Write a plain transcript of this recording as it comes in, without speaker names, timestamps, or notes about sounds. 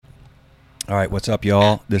All right, what's up,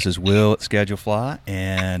 y'all? This is Will at Schedulefly,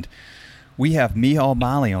 and we have Mihal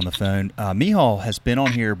Mali on the phone. Mihal has been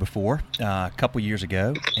on here before a couple years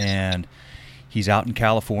ago, and he's out in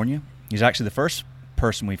California. He's actually the first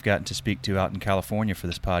person we've gotten to speak to out in California for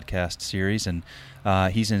this podcast series, and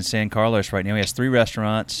he's in San Carlos right now. He has 3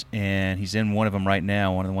 restaurants, and he's in one of them right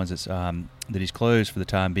now, one of the ones that's that he's closed for the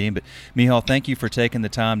time being. But Mihal, thank you for taking the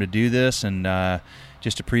time to do this, and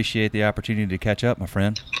just appreciate the opportunity to catch up, my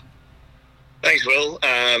friend. Thanks, Will.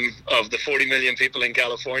 Of the 40 million people in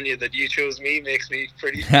California, that you chose me makes me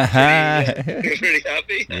pretty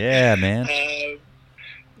happy. Yeah, man.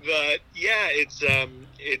 But yeah, it's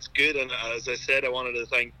good, and as I said, I wanted to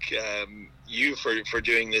thank you for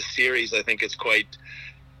doing this series. I think it's quite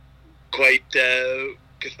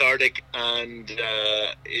cathartic, and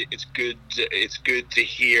it's good to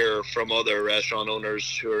hear from other restaurant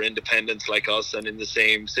owners who are independents like us and in the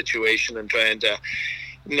same situation and trying to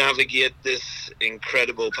navigate this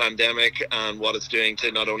incredible pandemic and what it's doing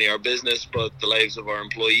to not only our business but the lives of our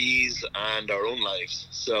employees and our own lives.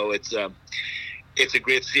 So it's a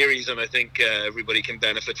great series, and I think everybody can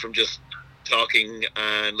benefit from just talking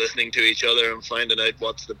and listening to each other and finding out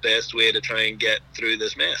what's the best way to try and get through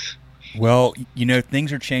this mess. Well,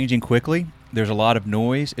 things are changing quickly. There's a lot of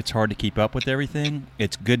noise. It's hard to keep up with everything.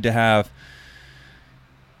 It's good to have,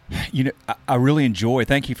 I really enjoy,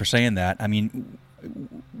 thank you for saying that. I mean,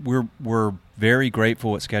 we're very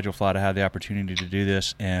grateful at Schedulefly to have the opportunity to do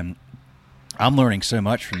this, and I'm learning so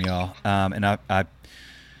much from y'all. And I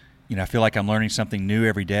feel like I'm learning something new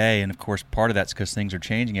every day, and of course, part of that's because things are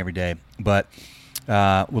changing every day. But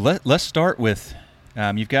let's start with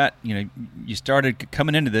you've got you started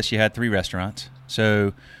coming into this. You had 3 restaurants,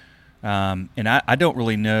 so and I don't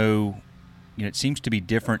really know. It seems to be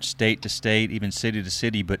different state to state, even city to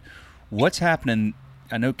city. But what's happening?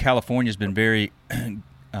 I know California's been very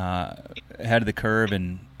ahead of the curve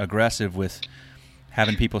and aggressive with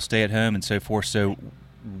having people stay at home and so forth. So,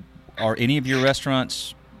 are any of your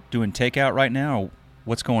restaurants doing takeout right now, or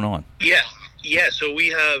what's going on? Yeah. So we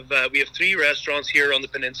have 3 restaurants here on the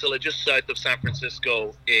peninsula, just south of San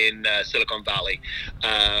Francisco in Silicon Valley.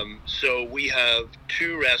 So we have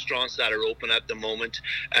 2 restaurants that are open at the moment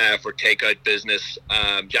for takeout business: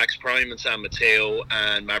 Jack's Prime in San Mateo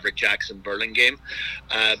and Maverick Jack's in Burlingame.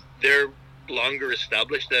 They're longer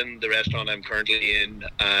established than the restaurant I'm currently in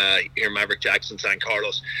here, Maverick Jack's in San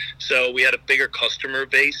Carlos. So we had a bigger customer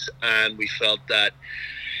base, and we felt that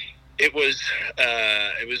it was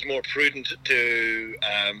more prudent to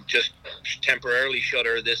just temporarily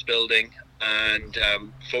shutter this building and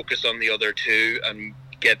focus on the other 2 and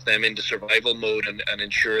get them into survival mode and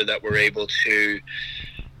ensure that we're able to,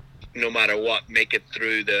 no matter what, make it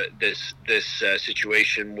through this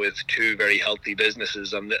situation with 2 very healthy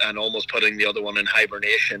businesses, and almost putting the other one in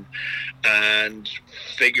hibernation and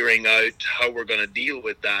figuring out how we're going to deal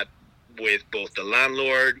with that, with both the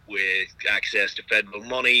landlord, with access to federal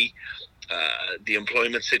money, the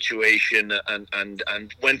employment situation, and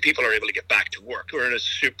when people are able to get back to work. We're in a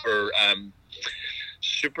super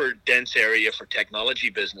dense area for technology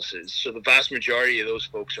businesses, so the vast majority of those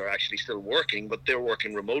folks are actually still working, but they're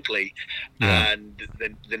working remotely. Yeah. And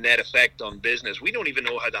the net effect on business, we don't even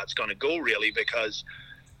know how that's going to go, really, because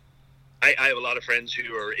I have a lot of friends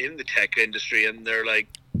who are in the tech industry, and they're like,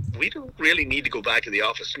 we don't really need to go back to the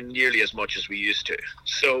office nearly as much as we used to.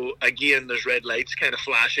 So again, there's red lights kind of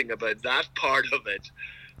flashing about that part of it.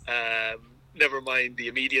 Never mind the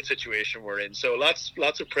immediate situation we're in. So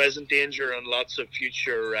lots of present danger and lots of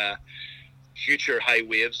future high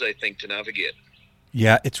waves, I think, to navigate.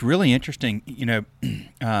 Yeah, it's really interesting.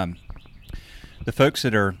 The folks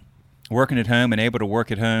that are working at home and able to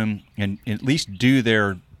work at home and at least do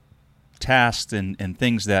their tasks and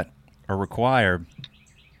things that are required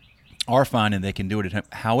are finding they can do it at home.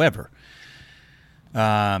 However,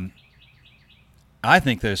 I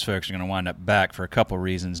think those folks are going to wind up back for a couple of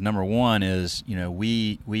reasons. Number one is,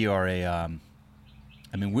 we are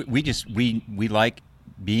we like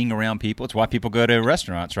being around people. It's why people go to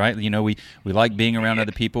restaurants, right? We like being around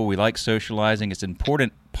other people. We like socializing. It's an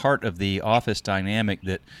important part of the office dynamic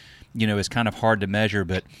that, is kind of hard to measure,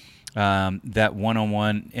 but that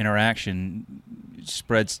one-on-one interaction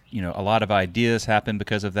spreads, a lot of ideas happen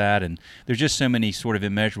because of that, and there's just so many sort of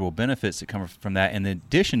immeasurable benefits that come from that, in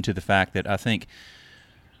addition to the fact that I think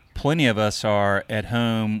plenty of us are at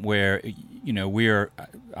home where,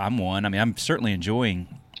 I'm one. I mean, I'm certainly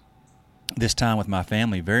enjoying this time with my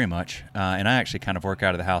family very much, and I actually kind of work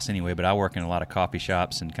out of the house anyway, but I work in a lot of coffee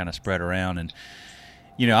shops and kind of spread around, and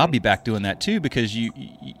I'll be back doing that too, because you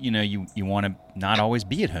want to not always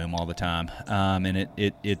be at home all the time, and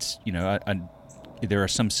it's there are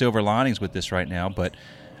some silver linings with this right now, but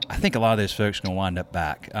I think a lot of those folks are going to wind up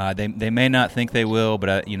back. They may not think they will,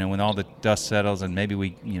 but when all the dust settles and maybe we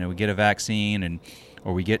get a vaccine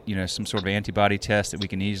or we get some sort of antibody test that we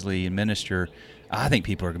can easily administer, I think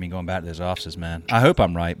people are going to be going back to those offices, man. I hope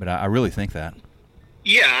I'm right, but I really think that.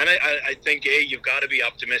 Yeah, and I think you've got to be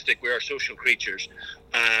optimistic. We are social creatures.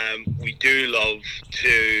 We do love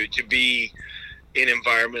to be in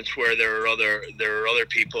environments where there are other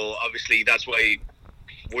people. Obviously, that's why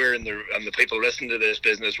we're and the people listening to this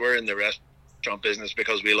business, we're in the restaurant business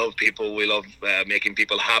because we love people. We love making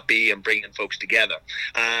people happy and bringing folks together.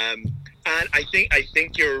 And I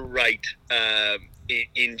think you're right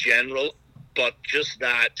in general, but just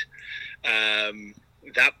that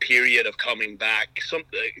that period of coming back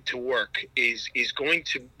to work is going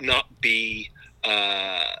to not be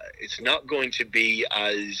it's not going to be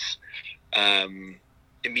as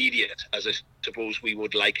immediate as I suppose we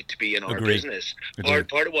would like it to be in our business.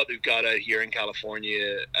 Part of what we've got out here in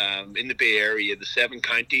California, in the Bay Area, the 7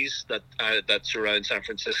 counties that surround San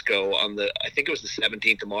Francisco, I think it was the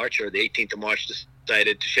 17th of March or the 18th of March,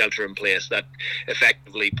 decided to shelter in place. That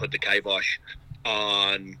effectively put the kibosh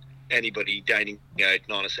on anybody dining out,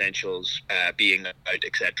 non-essentials, being out,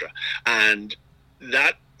 etc. And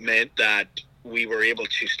that meant that we were able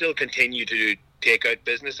to still continue to do take-out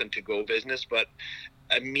business and to-go business, but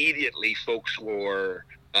immediately folks were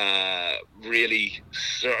really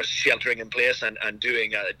sort of sheltering in place and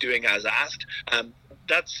doing as asked.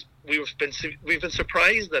 We've been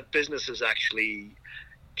surprised that business has actually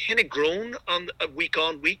kind of grown on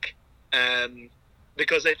week,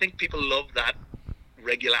 because I think people love that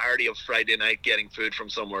regularity of Friday night getting food from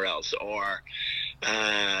somewhere else, or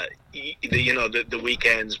the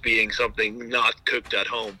weekends being something not cooked at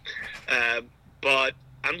home.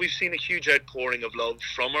 And we've seen a huge outpouring of love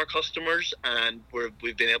from our customers, and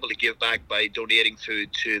we've been able to give back by donating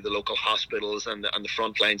food to the local hospitals and the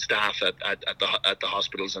frontline staff at the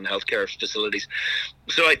hospitals and healthcare facilities.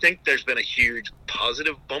 So I think there's been a huge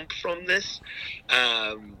positive bump from this,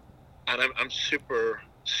 and I'm super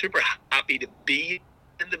happy to be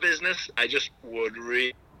in the business. I just would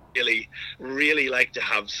really like to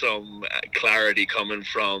have some clarity coming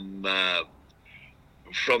from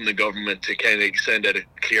the government to kind of send out a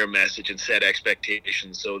clear message and set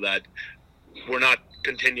expectations so that we're not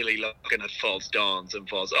continually looking at false dawns and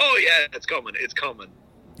false, oh yeah, it's coming.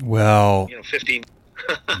 Well, 15.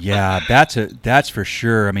 Yeah, that's for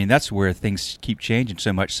sure. I mean, that's where things keep changing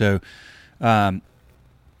so much. So,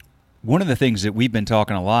 one of the things that we've been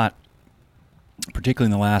talking a lot, particularly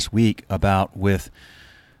in the last week, about with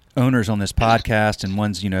owners on this podcast and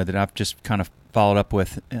ones that I've just kind of followed up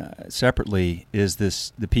with separately, is the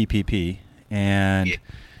PPP. And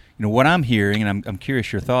what I'm hearing, and I'm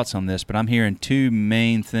curious your thoughts on this, but I'm hearing 2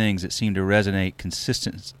 main things that seem to resonate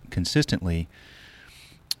consistently,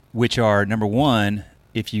 which are, number one,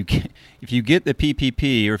 if you get the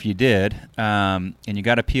PPP, or if you did, and you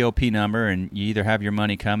got a POP number, and you either have your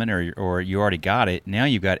money coming or you already got it, now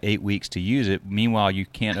you've got 8 weeks to use it. Meanwhile, you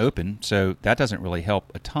can't open, so that doesn't really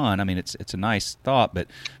help a ton. I mean, it's a nice thought, but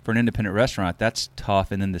for an independent restaurant, that's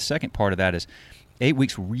tough. And then the second part of that is 8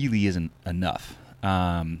 weeks really isn't enough.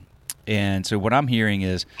 And so what I'm hearing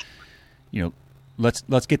is,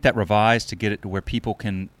 let's get that revised to get it to where people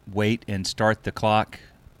can wait and start the clock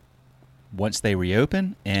once they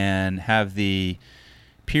reopen, and have the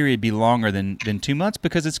period be longer than 2 months,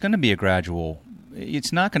 because it's going to be a gradual.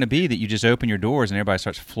 It's not going to be that you just open your doors and everybody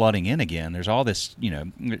starts flooding in again. There's all this,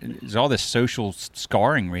 there's all this social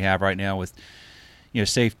scarring we have right now with,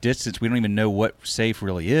 safe distance. We don't even know what safe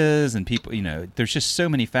really is, and people, there's just so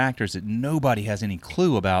many factors that nobody has any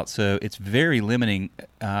clue about. So it's very limiting,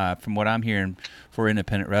 from what I'm hearing, for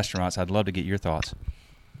independent restaurants. I'd love to get your thoughts.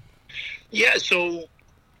 Yeah, so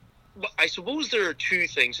I suppose there are 2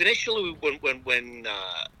 things. Initially, when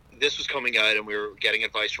this was coming out and we were getting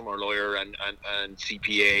advice from our lawyer and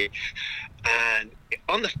CPA, and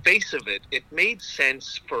on the face of it, it made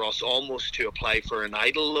sense for us almost to apply for an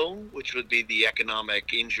EIDL loan, which would be the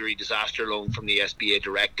economic injury disaster loan from the SBA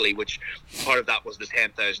directly, which part of that was the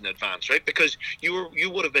 $10,000 advance, right? Because you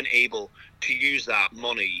would have been able to use that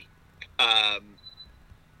money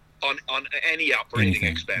on any operating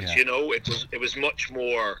expense. Yeah. It was much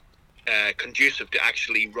more conducive to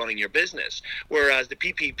actually running your business, whereas the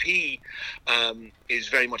PPP is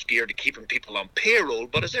very much geared to keeping people on payroll.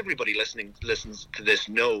 But as everybody listens to this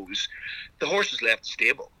knows, the horse is left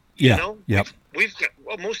stable. Yep. We've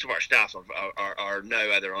got, most of our staff are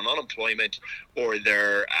now either on unemployment or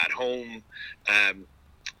they're at home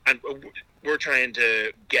and we're trying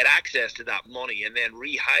to get access to that money and then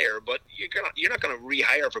rehire, but you're not going to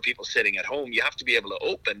rehire for people sitting at home. You have to be able to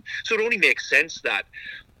open. So it only makes sense that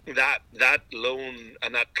loan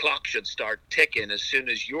and that clock should start ticking as soon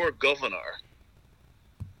as your governor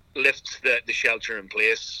lifts the shelter in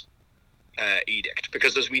place edict,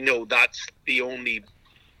 because as we know, that's the only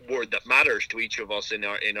word that matters to each of us in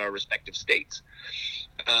our respective states.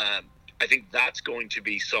 I think that's going to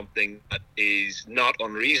be something that is not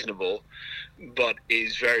unreasonable, but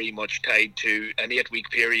is very much tied to an 8-week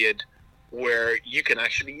period where you can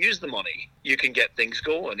actually use the money. You can get things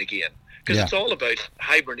going again, because it's all about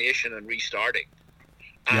hibernation and restarting.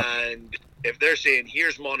 Yep. And if they're saying,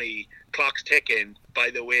 here's money, clock's ticking, by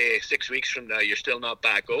the way, 6 weeks from now, you're still not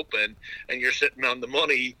back open and you're sitting on the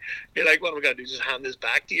money, you're like, what am I going to do? Just hand this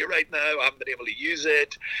back to you right now? I haven't been able to use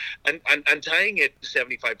it. And tying it to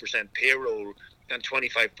 75% payroll and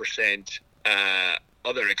 25%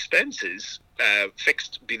 other expenses,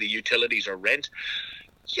 fixed, be the utilities or rent,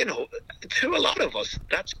 you know, to a lot of us,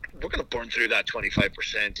 we're going to burn through that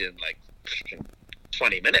 25% in like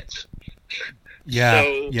 20 minutes.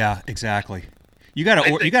 Yeah, exactly. You got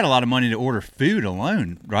a lot of money to order food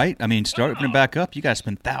alone, right? I mean, start opening back up, you got to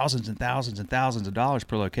spend thousands and thousands and thousands of dollars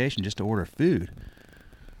per location just to order food.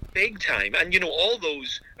 Big time. And, you know,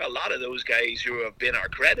 a lot of those guys who have been our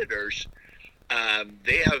creditors,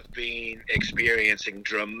 they have been experiencing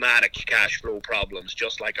dramatic cash flow problems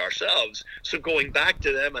just like ourselves. So going back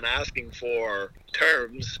to them and asking for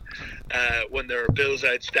terms when there are bills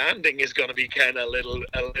outstanding is going to be kind of a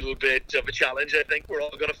little bit of a challenge, I think we're all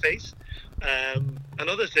going to face.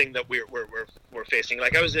 Another thing that we're facing,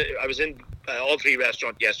 like I was in All Three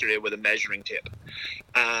restaurant yesterday with a measuring tape,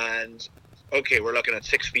 and okay, we're looking at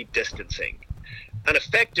 6 feet distancing, and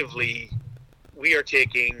effectively we are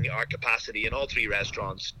taking our capacity in all three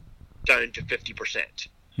restaurants down to 50%.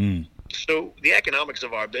 So the economics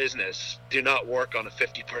of our business do not work on a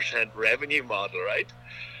 50% revenue model, right?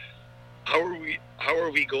 How are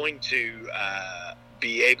we going to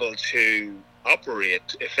be able to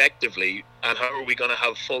operate effectively, and how are we going to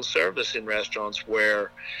have full service in restaurants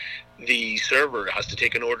where the server has to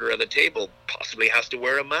take an order at the table, possibly has to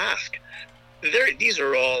wear a mask? These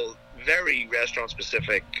are all very restaurant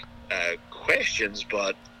specific questions,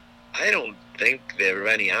 but I don't think there are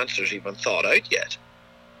any answers even thought out yet.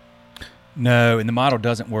 No, and the model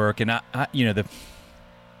doesn't work. And I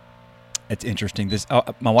it's interesting. This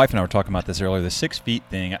my wife and I were talking about this earlier. The 6 feet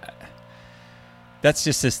thing. That's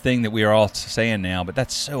just this thing that we are all saying now, but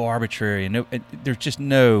that's so arbitrary, and there's just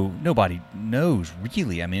nobody knows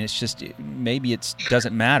really. I mean, it's just, maybe it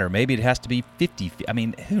doesn't matter. Maybe it has to be 50 feet. I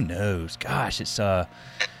mean, who knows? Gosh, it's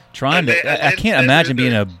trying to. I can't imagine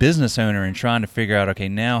being a business owner and trying to figure out, okay,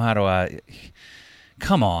 now how do I?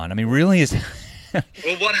 Come on, I mean, really is.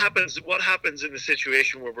 Well, what happens in the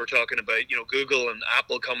situation where we're talking about, you know, Google and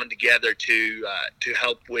Apple coming together to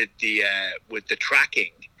help with the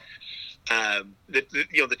tracking?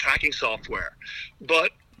 The tracking software.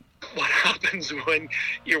 But what happens when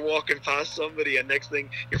you're walking past somebody and next thing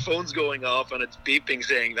your phone's going off and it's beeping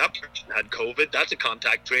saying that person had COVID, that's a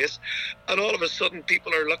contact trace, and all of a sudden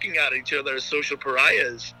people are looking at each other as social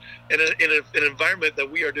pariahs in an environment that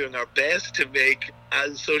we are doing our best to make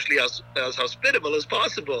as socially as hospitable as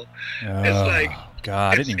possible. It's like,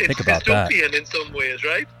 God, I didn't even think about that. It's dystopian in some ways,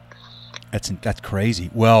 right? That's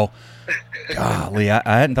crazy. Well, golly,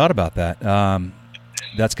 I hadn't thought about that.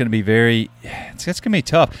 That's going to be it's going to be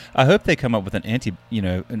tough. I hope they come up with an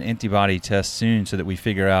antibody test soon so that we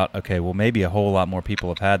figure out, okay, well, maybe a whole lot more people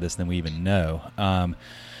have had this than we even know.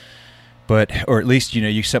 Or at least,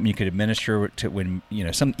 something you could administer to when,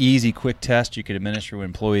 some easy, quick test you could administer when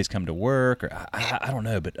employees come to work, or I don't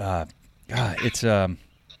know, but God, it's hard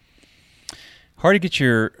to get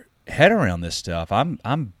your head around this stuff.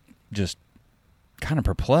 I'm just kind of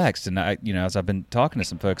perplexed, and as I've been talking to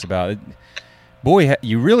some folks about it, boy,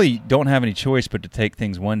 you really don't have any choice but to take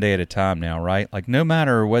things one day at a time now, right? Like, no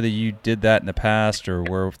matter whether you did that in the past or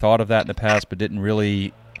were thought of that in the past but didn't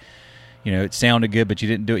really, it sounded good but you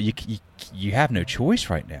didn't do it, you have no choice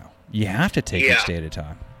right now. You have to take each day at a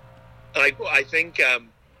time. I think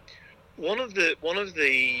one of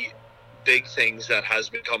the big things that has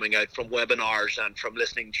been coming out from webinars and from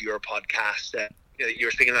listening to your podcast, you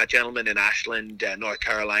were speaking to that gentleman in Ashland, North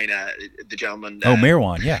Carolina, the gentleman.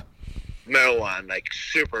 Marwan, yeah. Marwan, like,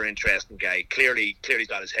 super interesting guy. Clearly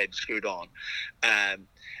got his head screwed on. And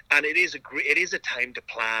it is a time to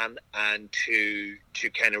plan and to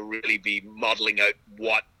kind of really be modeling out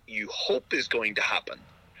what you hope is going to happen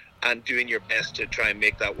and doing your best to try and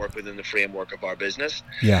make that work within the framework of our business.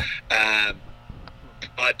 Yeah.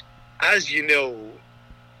 But as you know,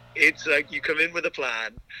 it's like you come in with a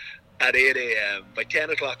plan at 8 a.m. By 10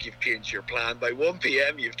 o'clock, you've changed your plan. By 1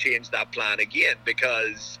 p.m., you've changed that plan again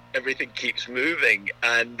because everything keeps moving.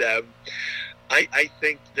 And I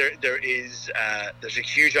think there's a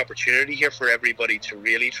huge opportunity here for everybody to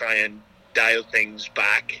really try and dial things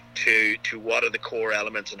back to what are the core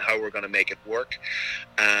elements and how we're going to make it work.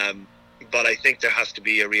 But I think there has to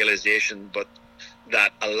be a realization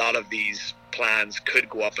that a lot of these plans could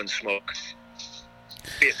go up in smoke,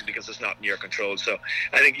 basically because it's not in your control. So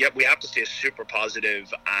I think we have to stay super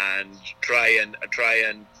positive and try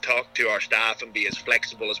and talk to our staff and be as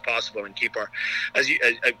flexible as possible and keep our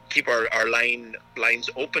lines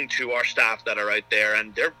open to our staff that are out there,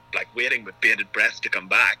 and they're like waiting with bated breath to come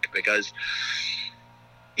back because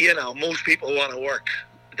most people want to work.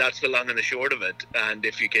 That's the long and the short of it. And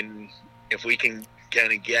if we can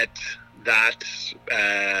kind of get that,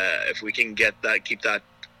 keep that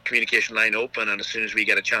communication line open, and as soon as we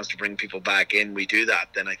get a chance to bring people back in, we do that,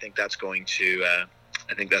 then I think that's going to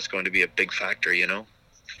be a big factor.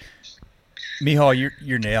 Micheál,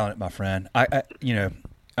 you're nailing it, my friend.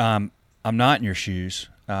 I'm not in your shoes.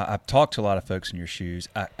 I've talked to a lot of folks in your shoes.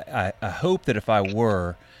 I hope that if I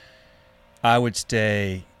were, I would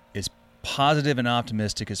stay as positive and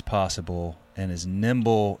optimistic as possible and as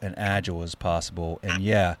nimble and agile as possible. And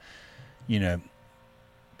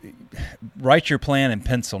write your plan in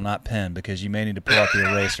pencil, not pen, because you may need to pull out the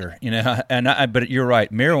eraser. But you're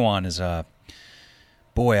right. Meherwan is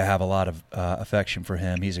boy, I have a lot of affection for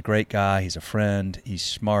him. He's a great guy. He's a friend. He's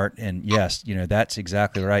smart. And yes, that's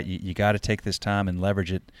exactly right. You got to take this time and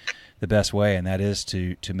leverage it the best way, and that is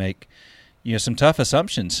to make some tough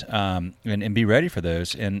assumptions and be ready for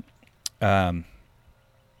those. And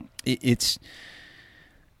it's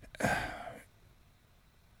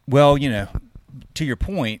to your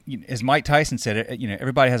point, as Mike Tyson said,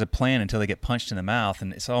 everybody has a plan until they get punched in the mouth,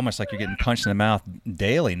 and it's almost like you're getting punched in the mouth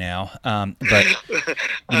daily now. But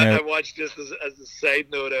I watched, just as a side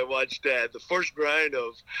note, the first round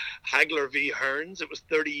of Hagler v. Hearns. It was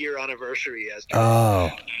 30-year anniversary yesterday.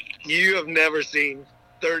 Oh, you have never seen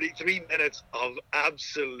 33 minutes of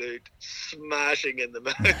absolute smashing in the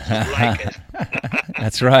mouth like it.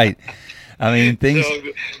 That's right. I mean, things. So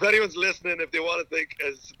if anyone's listening, if they want to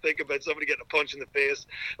think about somebody getting a punch in the face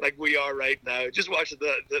like we are right now, just watch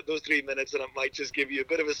those 3 minutes, and it might just give you a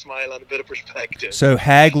bit of a smile and a bit of perspective. So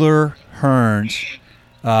Hagler, Hearns,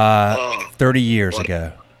 30 years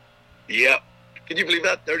ago. Yep. Can you believe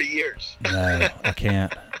that? 30 years. No, I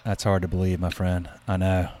can't. That's hard to believe, my friend. I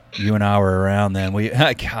know. You and I were around then.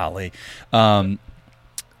 Golly.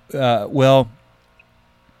 Well,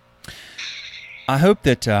 I hope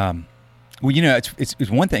that. It's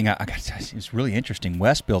one thing I got to tell you, it's really interesting.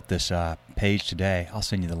 Wes built this page today. I'll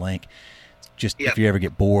send you the link. If you ever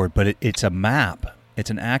get bored, but it's a map. It's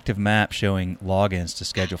an active map showing logins to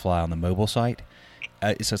Schedulefly on the mobile site.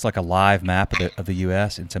 So it's like a live map of the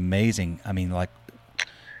U.S. It's amazing. I mean, like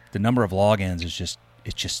the number of logins is just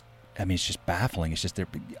baffling. It's just they're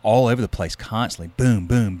all over the place constantly. Boom,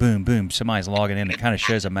 boom, boom, boom. Somebody's logging in. It kind of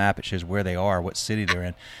shows a map. It shows where they are, what city they're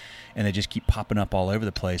in. And they just keep popping up all over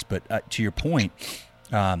the place. But to your point,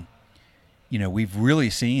 we've really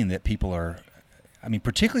seen that people are,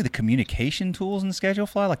 particularly the communication tools in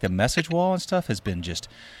Schedulefly, like the message wall and stuff, has been just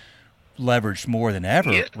leveraged more than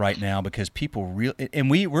ever right now because people really, and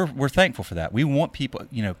we're thankful for that. We want people,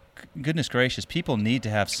 goodness gracious, people need to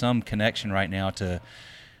have some connection right now to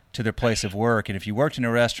their place of work. And if you worked in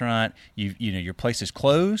a restaurant, your place is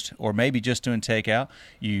closed or maybe just doing takeout,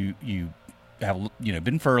 you have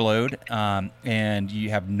been furloughed, and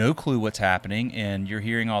you have no clue what's happening, and you're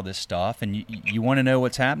hearing all this stuff, and you want to know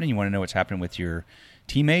what's happening. You want to know what's happening with your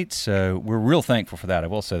teammates. So we're real thankful for that. I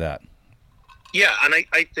will say that. Yeah, and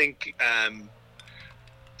I think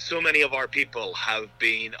so many of our people have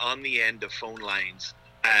been on the end of phone lines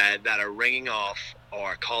that are ringing off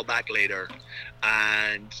or call back later,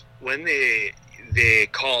 and when they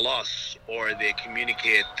call us or they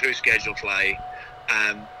communicate through Schedulefly,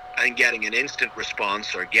 and getting an instant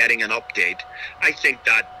response or getting an update, I think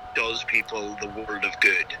that does people the world of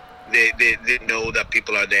good. They know that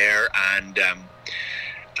people are there and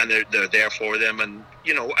they're there for them, and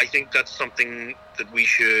I think that's something that we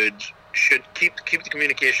should keep the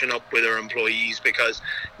communication up with our employees, because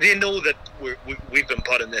they know that we've been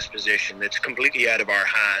put in this position. It's completely out of our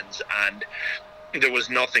hands, and there was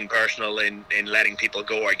nothing personal in letting people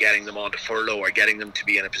go or getting them onto furlough or getting them to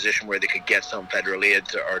be in a position where they could get some federal aid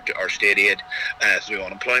or state aid through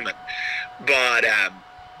unemployment. But,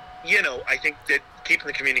 I think that keeping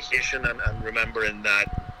the communication and remembering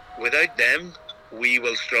that without them, we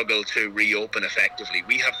will struggle to reopen effectively.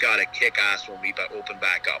 We have got to kick ass when we open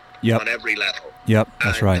back up on every level. Yep,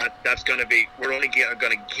 that's right. That's going to be, we're only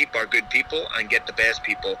going to keep our good people and get the best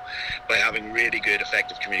people by having really good,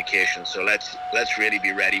 effective communication. So let's really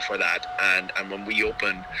be ready for that. And when we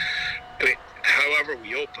open, however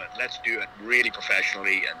we open, let's do it really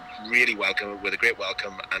professionally and really welcome it with a great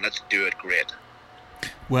welcome, and let's do it great.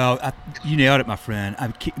 Well, you nailed it, my friend.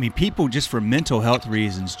 I mean, people, just for mental health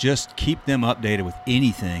reasons, just keep them updated with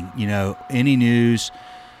anything, any news,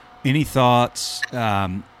 any thoughts,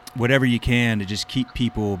 whatever you can to just keep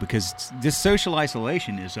people, because this social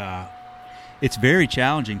isolation is, it's very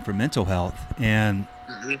challenging for mental health. And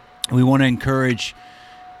we want to encourage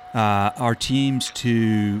our teams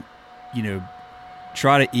to,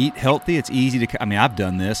 try to eat healthy. It's easy to, I've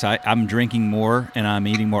done this. I'm drinking more and I'm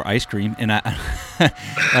eating more ice cream. And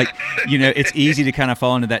it's easy to kind of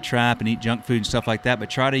fall into that trap and eat junk food and stuff like that. But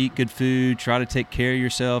try to eat good food, try to take care of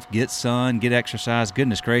yourself, get sun, get exercise.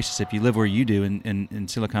 Goodness gracious, if you live where you do in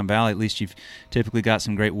Silicon Valley, at least you've typically got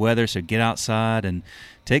some great weather. So get outside and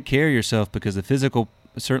take care of yourself, because the physical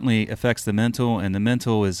certainly affects the mental, and the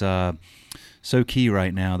mental is so key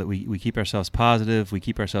right now, that we keep ourselves positive, we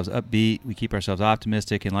keep ourselves upbeat, we keep ourselves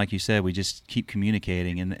optimistic, and like you said, we just keep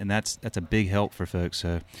communicating, and that's a big help for folks.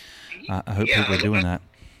 So I hope people are doing that.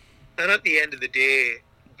 And at the end of the day,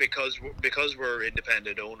 because we're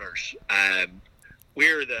independent owners,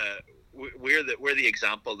 we're the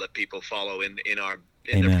example that people follow in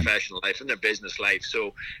their professional life, in their business life.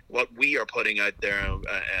 So what we are putting out there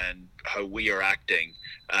and how we are acting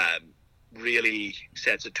really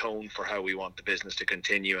sets a tone for how we want the business to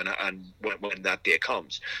continue, and when that day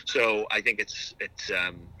comes. So I think it's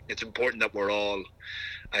important that we're all,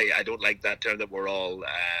 I don't like that term, that we're all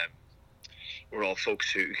folks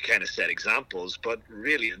who kind of set examples, but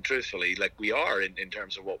really and truthfully, like we are in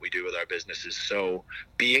terms of what we do with our businesses. So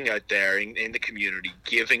being out there in the community,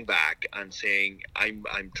 giving back and saying, I'm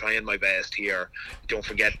trying my best here. Don't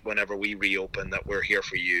forget, whenever we reopen, that we're here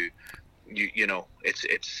for you.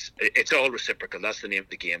 It's all reciprocal. That's the name of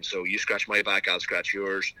the game. So you scratch my back, I'll scratch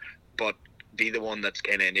yours, but be the one that's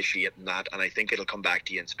kind of initiating that, and I think it'll come back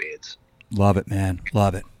to you in spades. Love it, man.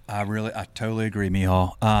 Love it. I totally agree,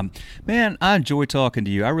 Mihal. Man, I enjoy talking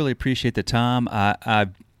to you. I really appreciate the time.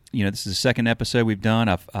 This is the second episode we've done.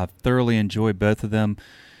 I've thoroughly enjoyed both of them.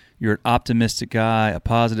 You're an optimistic guy, a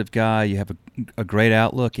positive guy. You have a great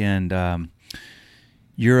outlook, and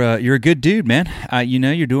you're a good dude, man.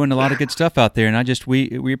 You're doing a lot of good stuff out there, and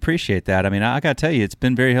we appreciate that. I got to tell you, it's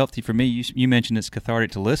been very healthy for me. You mentioned it's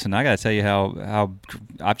cathartic to listen. I got to tell you how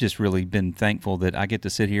I've just really been thankful that I get to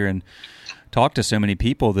sit here and talk to so many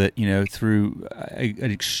people that, through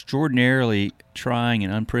an extraordinarily trying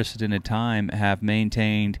and unprecedented time, have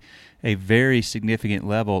maintained a very significant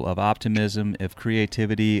level of optimism, of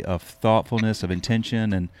creativity, of thoughtfulness, of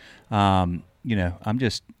intention, and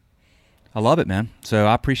I love it, man. So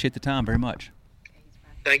I appreciate the time very much.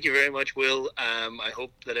 Thank you very much, Will. I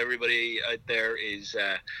hope that everybody out there is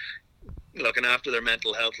looking after their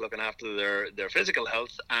mental health, looking after their physical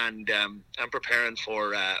health, and preparing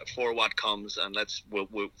for what comes. And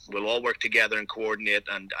we'll all work together and coordinate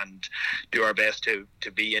and do our best to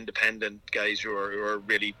be independent guys who are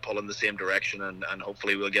really pulling the same direction. And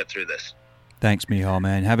hopefully we'll get through this. Thanks, Mihal,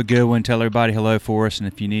 man. Have a good one. Tell everybody hello for us, and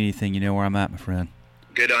if you need anything, you know where I'm at, my friend.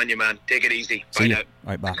 Good on you, man. Take it easy. See Bye now. All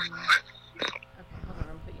right, bye.